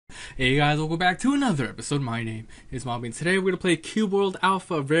Hey guys, welcome back to another episode. My name is Mabi, and today we're going to play Cube World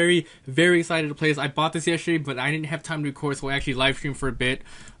Alpha. Very excited to play this. I bought this yesterday, but I didn't have time to record, so I actually live stream for a bit.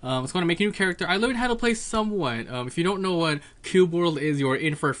 I was going to make a new character. I learned how to play somewhat. If you don't know what Cube World is, you're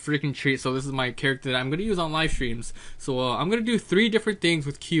in for a freaking treat. So this is my character that I'm going to use on live streams. So I'm going to do 3 different things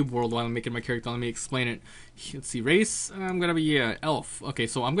with Cube World while I'm making my character. Let me explain it. Let's see, race, I'm gonna be elf. Okay,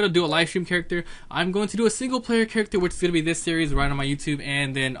 so I'm gonna do a live stream character. I'm going to do a single player character, which is gonna be this series right on my YouTube,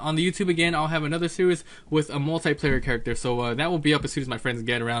 and then on the YouTube again I'll have another series with a multiplayer character. So that will be up as soon as my friends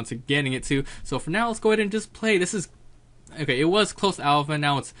get around to getting it too. So for now, let's go ahead and just play. This is okay, it was close alpha,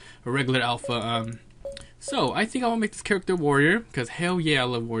 now it's a regular alpha. So I think I will make this character warrior, because hell yeah, I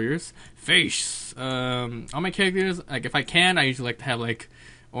love warriors. Face, on my characters, like if I can, I usually like to have like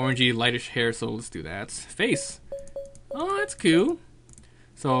orangey lightish hair, so let's do that. Face, oh, that's cool.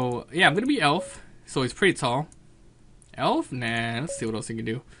 So yeah, I'm gonna be elf, so he's pretty tall. Elf, nah, let's see what else he can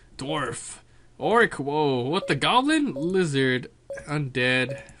do. Dwarf, orc, whoa, what, the goblin, lizard,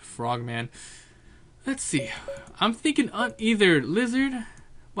 undead, frogman. Let's see, I'm thinking either lizard.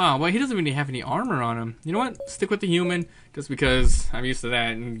 Wow, well, he doesn't really have any armor on him. You know what, stick with the human, just because I'm used to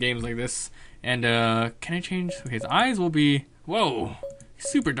that in games like this. And can I change? Okay, his eyes will be, whoa,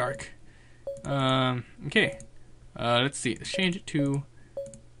 super dark. Okay. Let's see. Let's change it to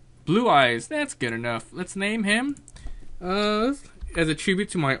blue eyes. That's good enough. Let's name him as a tribute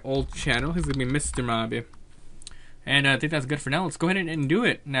to my old channel. He's gonna be Mr. Mabi. And I think that's good for now. Let's go ahead and do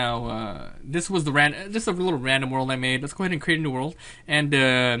it. Now, this was the just a little random world I made. Let's go ahead and create a new world.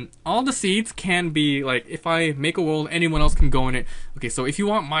 And all the seeds can be, like, if I make a world, anyone else can go in it. Okay, so if you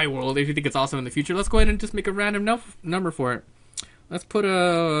want my world, if you think it's awesome in the future, let's go ahead and just make a random number for it. Let's put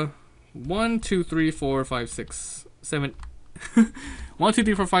a 1, 2, 3, 4, 5, 6, 7. 1, 2,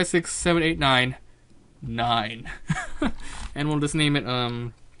 3, 4, 5, 6, 7, 8, 9. 9. And we'll just name it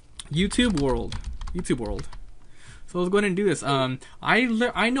YouTube World. YouTube World. So let's go ahead and do this.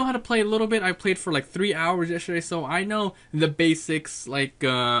 I know how to play a little bit. I played for like 3 hours yesterday, so I know the basics. Like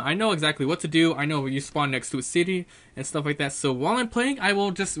I know exactly what to do. I know you spawn next to a city and stuff like that. So while I'm playing, I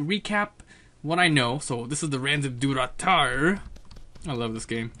will just recap what I know. So this is the random Duratar. I love this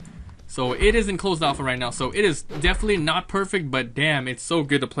game. So it is in closed alpha right now, so it is definitely not perfect, but damn, it's so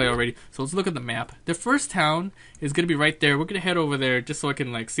good to play already. So let's look at the map. The first town is gonna be right there. We're gonna head over there just so I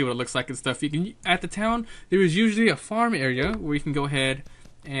can like see what it looks like and stuff. You can, at the town, there is usually a farm area where you can go ahead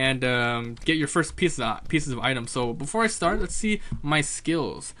and get your first pieces of items. So before I start, let's see my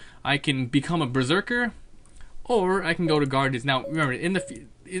skills. I can become a berserker, or I can go to guardians. Now remember, in the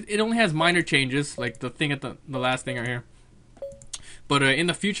it only has minor changes, like the thing at the last thing right here. But in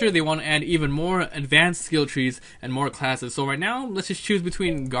the future, they want to add even more advanced skill trees and more classes. So right now, let's just choose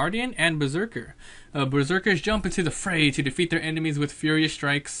between Guardian and Berserker. Berserkers jump into the fray to defeat their enemies with furious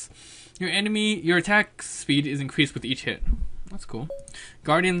strikes. Your attack speed is increased with each hit. That's cool.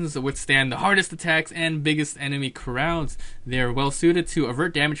 Guardians withstand the hardest attacks and biggest enemy crowds. They are well suited to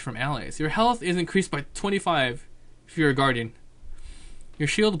avert damage from allies. Your health is increased by 25 if you're a Guardian. Your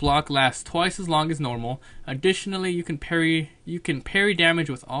shield block lasts twice as long as normal. Additionally, you can parry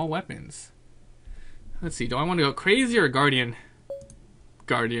damage with all weapons. Let's see, do I want to go crazy or Guardian?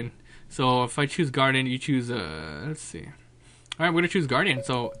 Guardian. So if I choose Guardian, you choose let's see. Alright, we're gonna choose Guardian.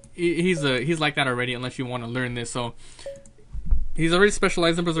 So he's like that already, unless you want to learn this. So he's already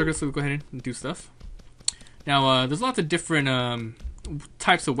specialized in Berserker, so we'll go ahead and do stuff. Now there's lots of different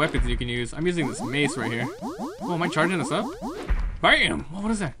types of weapons you can use. I'm using this mace right here. Oh, am I charging this up? Bam!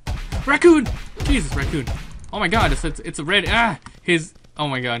 What is that? Raccoon! Jesus, raccoon. Oh my god, it's a red, oh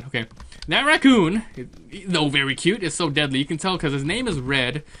my god, okay. That raccoon, though very cute, is so deadly. You can tell because his name is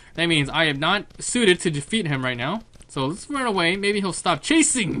Red. That means I am not suited to defeat him right now. So let's run away. Maybe he'll stop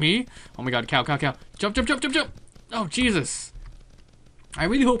chasing me. Oh my god, cow. Jump. Oh, Jesus. I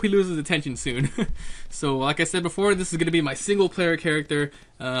really hope he loses attention soon. So, like I said before, this is going to be my single player character.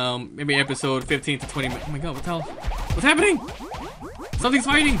 Maybe episode 15 to 20 minutes. Oh my god, what the hell? What's happening? Something's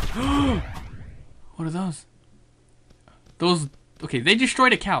fighting! What are those? Okay, they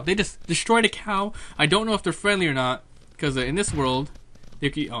destroyed a cow. They just destroyed a cow. I don't know if they're friendly or not, because in this world, they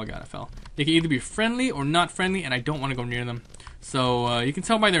can, oh god, I fell. They can either be friendly or not friendly, and I don't want to go near them. So, you can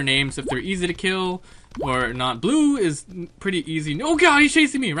tell by their names if they're easy to kill or not. Blue is pretty easy. Oh god, he's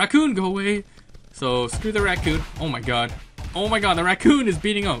chasing me! Raccoon, go away! So, screw the raccoon. Oh my god. Oh my god, the raccoon is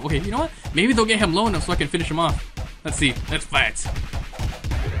beating up. Okay, you know what? Maybe they'll get him low enough so I can finish him off. Let's see. Let's fight.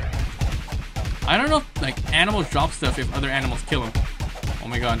 I don't know if, like, animals drop stuff if other animals kill them. Oh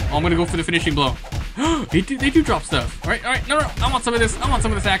my god. Oh, I'm gonna go for the finishing blow. They do drop stuff. Alright, no. I want some of this. I want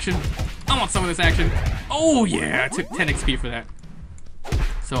some of this action. Oh yeah, I took 10 XP for that.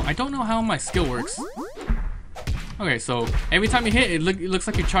 So I don't know how my skill works. Okay, so every time you hit, it looks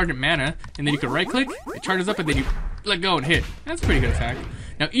like you're charging mana, and then you can right click, it charges up, and then you let go and hit. That's a pretty good attack.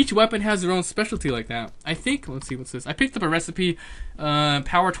 Now each weapon has their own specialty like that. I think, let's see, what's this? I picked up a recipe,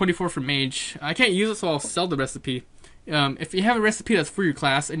 power 24 for mage. I can't use it, so I'll sell the recipe. If you have a recipe that's for your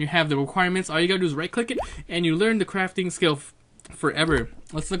class and you have the requirements, all you gotta do is right click it, and you learn the crafting skill forever.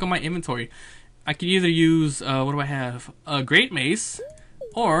 Let's look at my inventory. I can either use, what do I have? A great mace,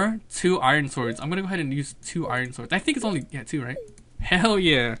 or 2 iron swords. I'm gonna go ahead and use 2 iron swords. I think it's only, yeah, 2, right? Hell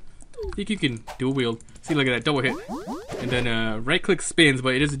yeah. I think you can dual wield. See, look at that, double hit. And then right click spins,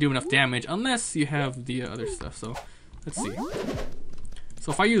 but it doesn't do enough damage unless you have the other stuff. So, let's see.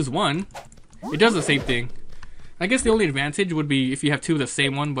 So if I use 1, it does the same thing. I guess the only advantage would be if you have 2 of the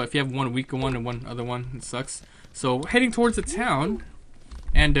same one, but if you have 1 weaker one and 1 other one, it sucks. So heading towards the town.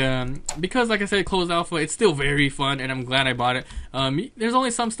 And because, like I said, closed alpha, it's still very fun, and I'm glad I bought it. There's only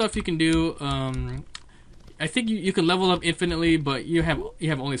some stuff you can do. I think you can level up infinitely, but you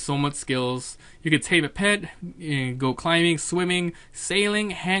have only so much skills. You can tame a pet, go climbing, swimming,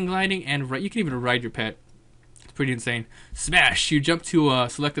 sailing, hang gliding, and you can even ride your pet. It's pretty insane. Smash! You jump to a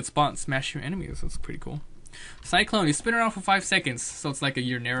selected spot and smash your enemies. That's pretty cool. Cyclone, you spin around for 5 seconds, so it's like a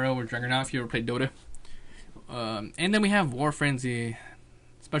Year Nero or Juggernaut if you ever played Dota. And then we have War Frenzy.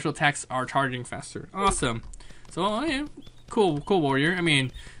 Special attacks are charging faster. Awesome. So yeah, cool warrior. I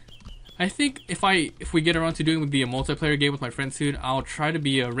mean, I think if we get around to doing the multiplayer game with my friends soon, I'll try to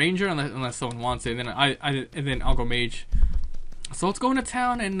be a ranger unless someone wants it. And then I'll go mage. So let's go into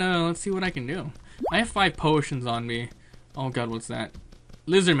town and let's see what I can do. I have 5 potions on me. Oh god, what's that?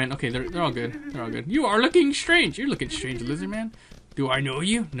 Lizardman. Okay, they're all good. They're all good. You are looking strange. You're looking strange, Lizardman. Do I know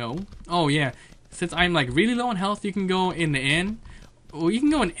you? No. Oh yeah. Since I'm like really low on health, you can go in the inn. Well, you can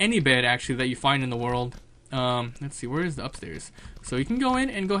go in any bed, actually, that you find in the world. Let's see, where is the upstairs? So you can go in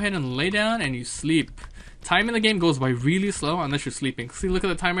and go ahead and lay down and you sleep. Time in the game goes by really slow unless you're sleeping. See, look at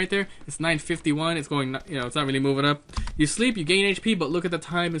the time right there. It's 9:51. It's going, it's not really moving up. You sleep, you gain HP, but look at the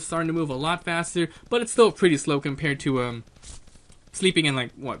time. It's starting to move a lot faster, but it's still pretty slow compared to sleeping in,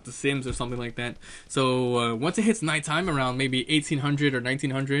 like, what, The Sims or something like that. So once it hits nighttime around maybe 1800 or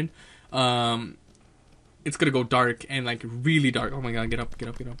 1900, it's gonna go dark and like really dark. Oh my god, get up.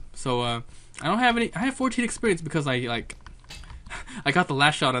 So I don't have any. I have 14 experience because I got the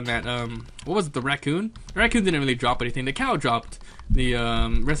last shot on that. What was it? The raccoon? The raccoon didn't really drop anything. The cow dropped the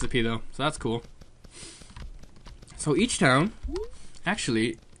recipe though, so that's cool. So each town,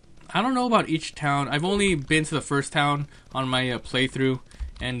 actually, I don't know about each town. I've only been to the first town on my playthrough,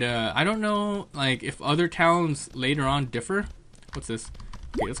 and I don't know like if other towns later on differ. What's this?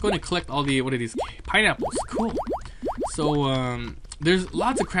 Okay, let's go ahead and collect all the, what are these? Pineapples. Cool. So, there's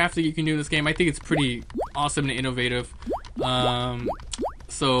lots of crafting you can do in this game. I think it's pretty awesome and innovative.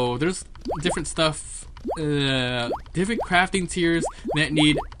 So, there's different stuff, different crafting tiers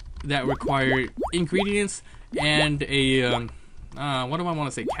that require ingredients and a, what do I want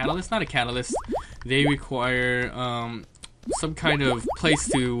to say? Catalyst? Not a catalyst. They require, some kind of place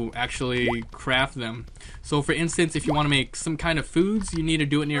to actually craft them. So for instance, if you want to make some kind of foods, you need to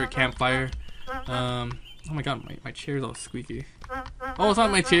do it near a campfire. Oh my god, my chair's all squeaky. Oh, it's not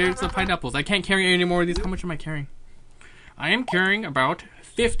my chair, it's the pineapples. I can't carry any more of these. How much am I carrying? I am carrying about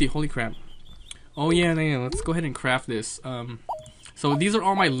 50. Holy crap. Oh yeah, let's go ahead and craft this. So these are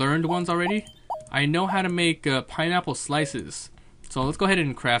all my learned ones already. I know how to make pineapple slices. So let's go ahead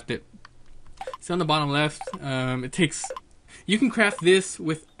and craft it. See on the bottom left, it takes... You can craft this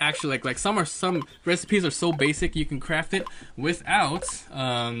with actually like some recipes are so basic you can craft it without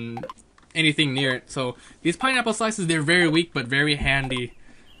anything near it. So these pineapple slices, they're very weak but very handy.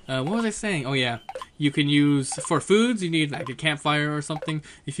 What was I saying? Oh yeah, you can use for foods. You need like a campfire or something.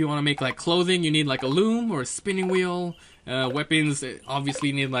 If you want to make like clothing, you need like a loom or a spinning wheel. Weapons, obviously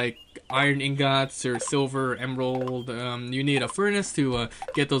you need like iron ingots or silver or emerald. You need a furnace to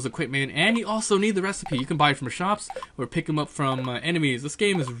get those equipment, and you also need the recipe. You can buy it from shops or pick them up from enemies. This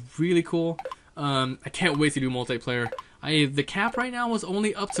game is really cool. I can't wait to do multiplayer. The cap right now was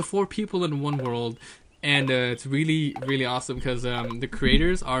only up to 4 people in one world, and it's really awesome because the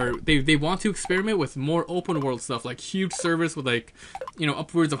creators they want to experiment with more open world stuff, like huge servers with like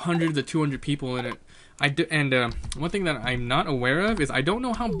upwards of hundreds of 200 people in it. One thing that I'm not aware of is I don't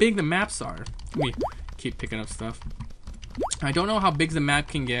know how big the maps are. Let me keep picking up stuff. I don't know how big the map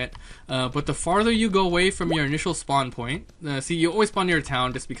can get, but the farther you go away from your initial spawn point, see, you always spawn near a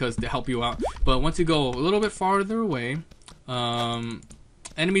town just because to help you out, but once you go a little bit farther away,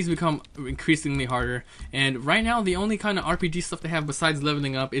 enemies become increasingly harder. And right now, the only kind of RPG stuff they have besides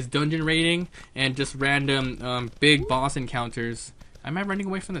leveling up is dungeon raiding and just random big boss encounters. Am I running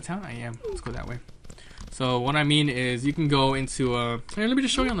away from the town? I am. Let's go that way. So what I mean is you can go into here, let me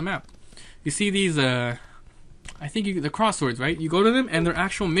just show you on the map. You see these I think the crossroads, right? You go to them and they're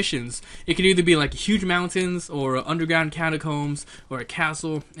actual missions. It can either be like huge mountains or underground catacombs or a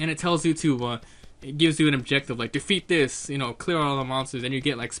castle, and it tells you to it gives you an objective like defeat this, you know, clear all the monsters, and you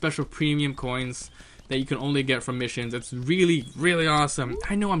get like special premium coins that you can only get from missions. It's really, really awesome.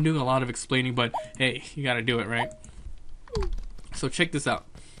 I know I'm doing a lot of explaining, but hey, you gotta do it, right? So check this out.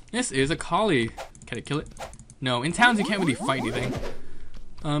 This is a collie. Can I kill it? No, in towns you can't really fight anything.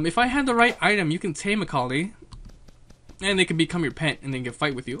 If I had the right item, you can tame a collie, and they can become your pet, and they can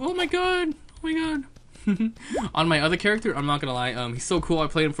fight with you. Oh my god! Oh my god! On my other character, I'm not gonna lie, he's so cool. I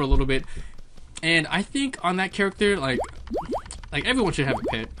played him for a little bit, and I think on that character, like everyone should have a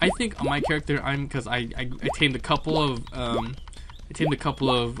pet. I think on my character, because I tamed a couple of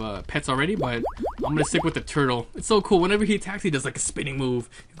pets already, but I'm gonna stick with the turtle. It's so cool. Whenever he attacks, he does like a spinning move.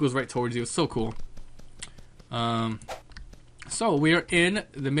 It goes right towards you. It's so cool. So we are in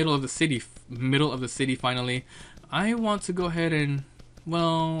the middle of the city. Finally, I want to go ahead and,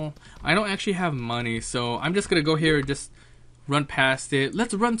 well, I don't actually have money, so I'm just gonna go here and just run past it.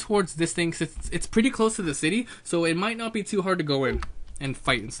 Let's run towards this thing, since it's pretty close to the city, so it might not be too hard to go in and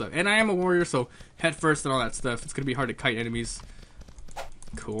fight and stuff. And I am a warrior, so head first and all that stuff. It's gonna be hard to kite enemies.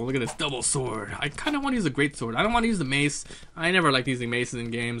 Cool, look at this double sword. I kind of want to use a great sword. I don't want to use the mace. I never like using maces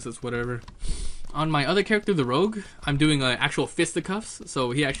in games. It's whatever. On my other character, the rogue, I'm doing actual fisticuffs.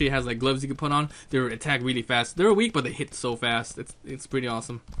 So he actually has like gloves you can put on. They attack really fast. They're weak, but they hit so fast. It's pretty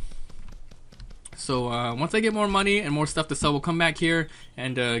awesome. So once I get more money and more stuff to sell, we'll come back here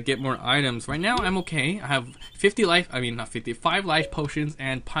and get more items. Right now, I'm okay. I have 5 life potions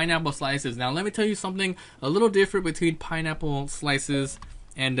and pineapple slices. Now, let me tell you something a little different between pineapple slices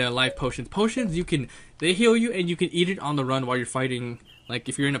and life potions. Potions, they heal you and you can eat it on the run while you're fighting. Like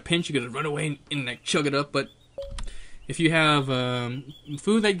if you're in a pinch, you gotta run away and like chug it up. But if you have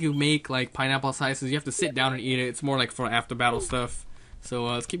food that you make, like pineapple slices, you have to sit down and eat it. It's more like for after battle stuff. So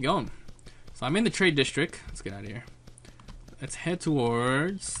let's keep going. So I'm in the trade district. Let's get out of here. Let's head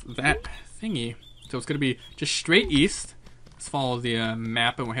towards that thingy. So it's gonna be just straight east. Let's follow the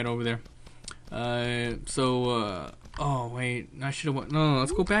map and we'll head over there. Oh wait, I should have went. No,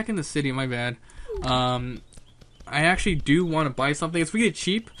 let's go back in the city. My bad. I actually do want to buy something. It's really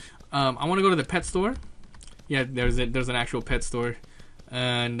cheap. I want to go to the pet store. Yeah, there's an actual pet store,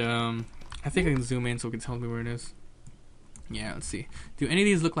 and I think I can zoom in so it can tell me where it is. Yeah, let's see. Do any of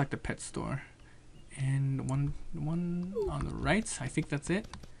these look like the pet store? And one on the right. I think that's it.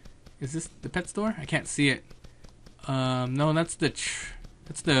 Is this the pet store? I can't see it. No, that's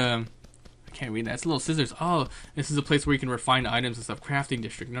the. I can't read that. It's little scissors. Oh, this is a place where you can refine items and stuff. Crafting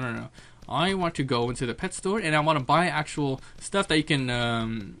district. No. I want to go into the pet store and I want to buy actual stuff that you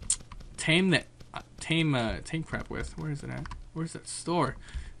can tame crap with. Where is it at? Where's that store?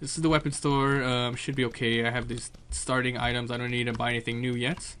 This is the weapon store. Should be okay. I have these starting items. I don't need to buy anything new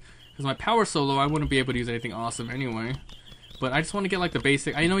yet. Because my power so low, I wouldn't be able to use anything awesome anyway. But I just want to get like the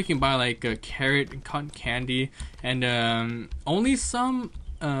basic. I know you can buy like a carrot and cotton candy and only some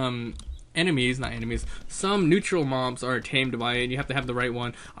some neutral mobs are tamed by it. You have to have the right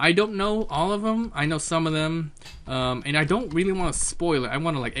one. I don't know all of them. I know some of them, and I don't really want to spoil it. I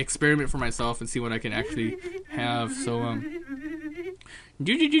want to like experiment for myself and see what I can actually have. So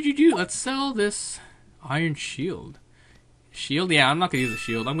let's sell this iron shield. Yeah, I'm not gonna use a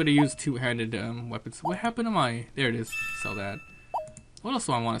shield. I'm gonna use two-handed weapons. What happened to my? There it is. Sell that. What else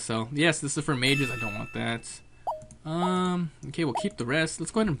do I want to sell? Yes, this is for mages. I don't want that. Okay, we'll keep the rest.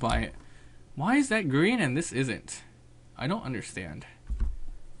 Let's go ahead and buy it. Why is that green and this isn't? I don't understand.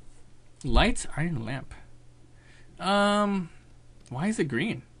 Light iron lamp. Why is it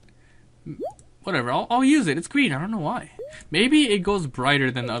green? Whatever, I'll use it. It's green. I don't know why. Maybe it goes brighter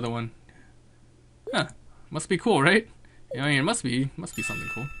than the other one. Huh. Must be cool, right? I mean, it must be something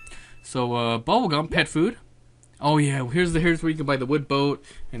cool. So, bubblegum, pet food. Oh yeah, here's where you can buy the wood boat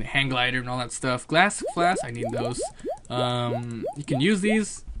and the hang glider and all that stuff. Glass flask, I need those. You can use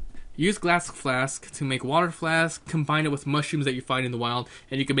these. Use glass flask to make water flask. Combine it with mushrooms that you find in the wild,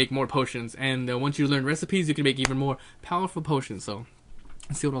 and you can make more potions. And once you learn recipes, you can make even more powerful potions. So,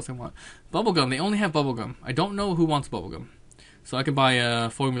 let's see what else I want. Bubblegum. They only have bubblegum. I don't know who wants bubblegum, so I can buy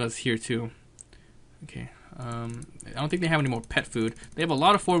formulas here too. Okay. I don't think they have any more pet food. They have a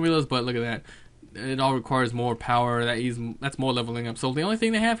lot of formulas, but look at that. It all requires more power. That's more leveling up. So the only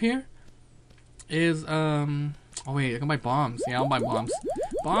thing they have here is oh wait, I can buy bombs. Yeah, I'll buy bombs.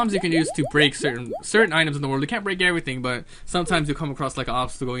 Bombs you can use to break certain items in the world. You can't break everything, but sometimes you come across like an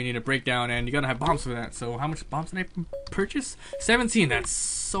obstacle you need to break down, and you gotta have bombs for that. So how much bombs did I purchase? 17. That's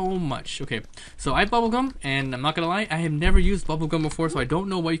so much. Okay, so I have bubblegum, and I'm not gonna lie, I have never used bubblegum before, so I don't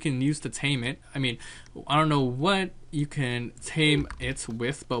know what you can use to tame it. I mean, I don't know what you can tame it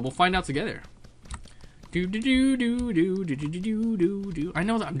with, but we'll find out together. I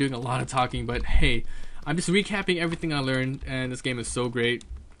know that I'm doing a lot of talking, but hey, I'm just recapping everything I learned, and this game is so great.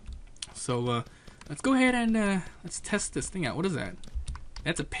 So let's go ahead and let's test this thing out. What is that?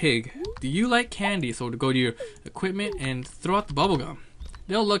 That's a pig. Do you like candy? So to go to your equipment and throw out the bubblegum.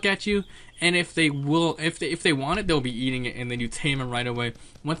 They'll look at you, and if they want it, they'll be eating it, and then you tame them right away.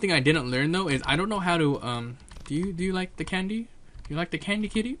 One thing I didn't learn though is I don't know how to do you like the candy? You like the candy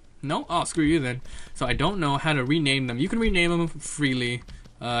kitty? No? Oh, screw you then. So I don't know how to rename them. You can rename them freely.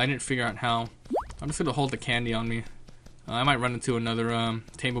 I didn't figure out how. I'm just gonna hold the candy on me. I might run into another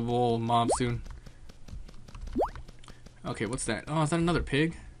tameable mob soon. Okay, what's that? Oh, is that another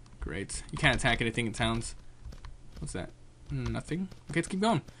pig? Great. You can't attack anything in towns. What's that? Nothing. Okay, let's keep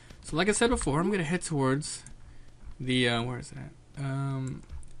going. So like I said before, I'm gonna head towards the where is that?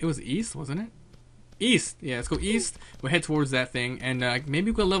 It was east, wasn't it? East. Yeah, let's go east. We'll head towards that thing, and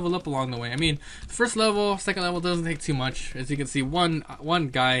maybe we'll level up along the way. I mean, first level, second level doesn't take too much. As you can see, one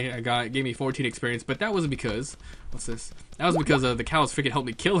guy gave me 14 experience, but that was because what's this? That was because the cows freaking helped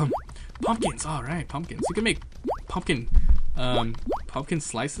me kill him. Pumpkins. All right, pumpkins. You can make pumpkin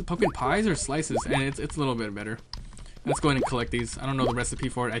slices, pumpkin pies or slices, and it's a little bit better. Let's go ahead and collect these. I don't know the recipe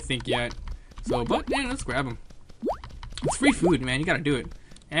for it, I think yet. So, but yeah, let's grab them. It's free food, man. You gotta do it.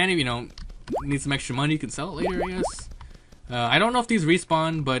 And if you know, need some extra money, you can sell it later, I guess. I don't know if these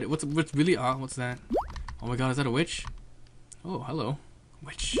respawn, but what's really what's that? Oh my god, is that a witch? Oh, hello,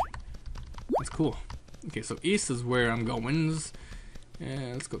 witch. That's cool. Okay, so east is where I'm going.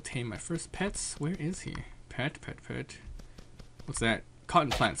 Let's go tame my first pets. Where is he? Pet. What's that?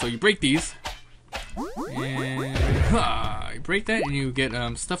 Cotton plant. So you break these, and you break that, and you get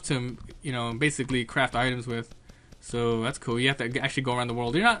stuff to basically craft items with. So that's cool. You have to actually go around the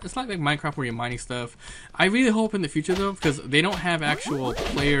world. It's not like Minecraft where you're mining stuff. I really hope in the future though, because they don't have actual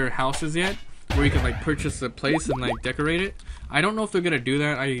player houses yet, where you can like purchase a place and like decorate it. I don't know if they're gonna do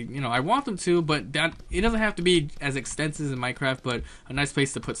that. I want them to, but that it doesn't have to be as extensive as in Minecraft, but a nice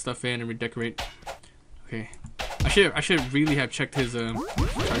place to put stuff in and redecorate. Okay, I should really have checked his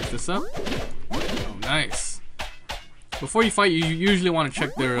charge this up. Oh, nice. Before you fight, you usually want to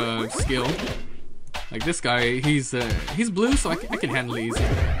check their skill. Like this guy, he's blue, so I can handle it easy.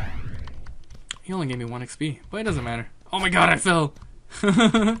 He only gave me 1 XP, but it doesn't matter. Oh my god, I fell!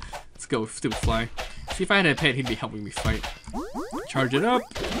 Let's go, stupid fly. See, if I had a pet, he'd be helping me fight. Charge it up!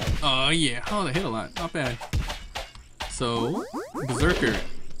 Oh yeah, oh, that hit a lot, not bad. So, Berserker.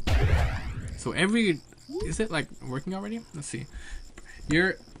 So is it like working already? Let's see.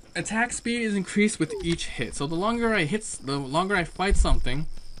 Your attack speed is increased with each hit. So the longer I fight something,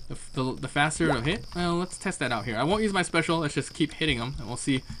 the faster it'll hit. Well, let's test that out here. I won't use my special. Let's just keep hitting them, and we'll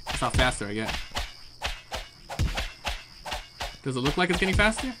see just how faster I get. Does it look like it's getting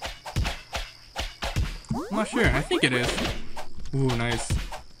faster? I'm not sure. I think it is. Ooh, nice.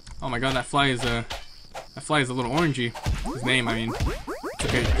 Oh my god, that fly is a little orangey. His name, I mean. It's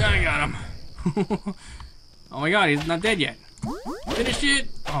okay. I got him. Oh my god, he's not dead yet. Finish it.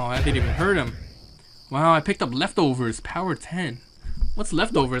 Oh, that didn't even hurt him. Wow, I picked up leftovers. Power 10. What's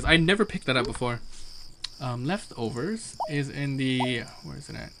leftovers? I never picked that up before. Leftovers is in the... Where is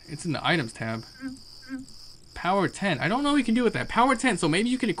it at? It's in the items tab. Power 10. I don't know what you can do with that. Power 10, so maybe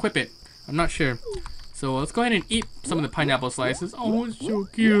you can equip it. I'm not sure. So let's go ahead and eat some of the pineapple slices. Oh, it's so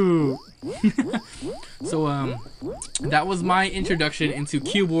cute. So that was my introduction into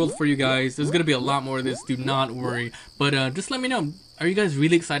Cube World for you guys. There's gonna be a lot more of this, do not worry. But just let me know, are you guys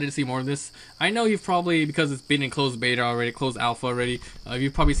really excited to see more of this? I know you've probably, because it's been in closed beta already, closed alpha already,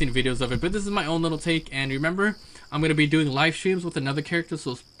 you've probably seen videos of it, but this is my own little take. And remember, I'm gonna be doing live streams with another character,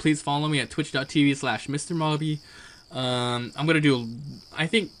 so please follow me at twitch.tv/MrMabi. I'm gonna do, I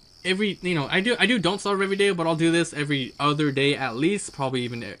think, I do Don't Starve every day, but I'll do this every other day at least, probably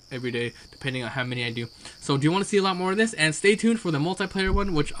even every day, depending on how many I do. So do you want to see a lot more of this? And stay tuned for the multiplayer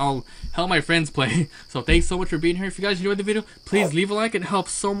one, which I'll help my friends play. So thanks so much for being here. If you guys enjoyed the video, please leave a like. It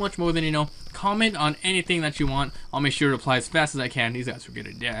helps so much more than comment on anything that you want. I'll make sure to reply as fast as I can. These guys are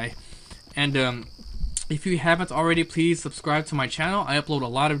gonna die. And if you haven't already, please subscribe to my channel. I upload a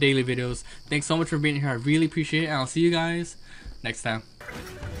lot of daily videos. Thanks so much for being here. I really appreciate it, and I'll see you guys next time.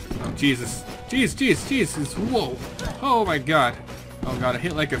 Oh, Jesus. Jesus. Whoa. Oh my god. Oh god, I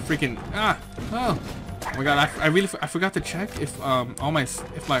hit like a freaking... Oh. Oh my god, I forgot to check if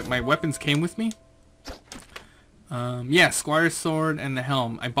my weapons came with me. Yeah, Squire's sword and the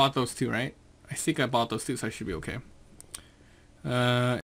helm. I bought those two, right? I think I bought those two, so I should be okay.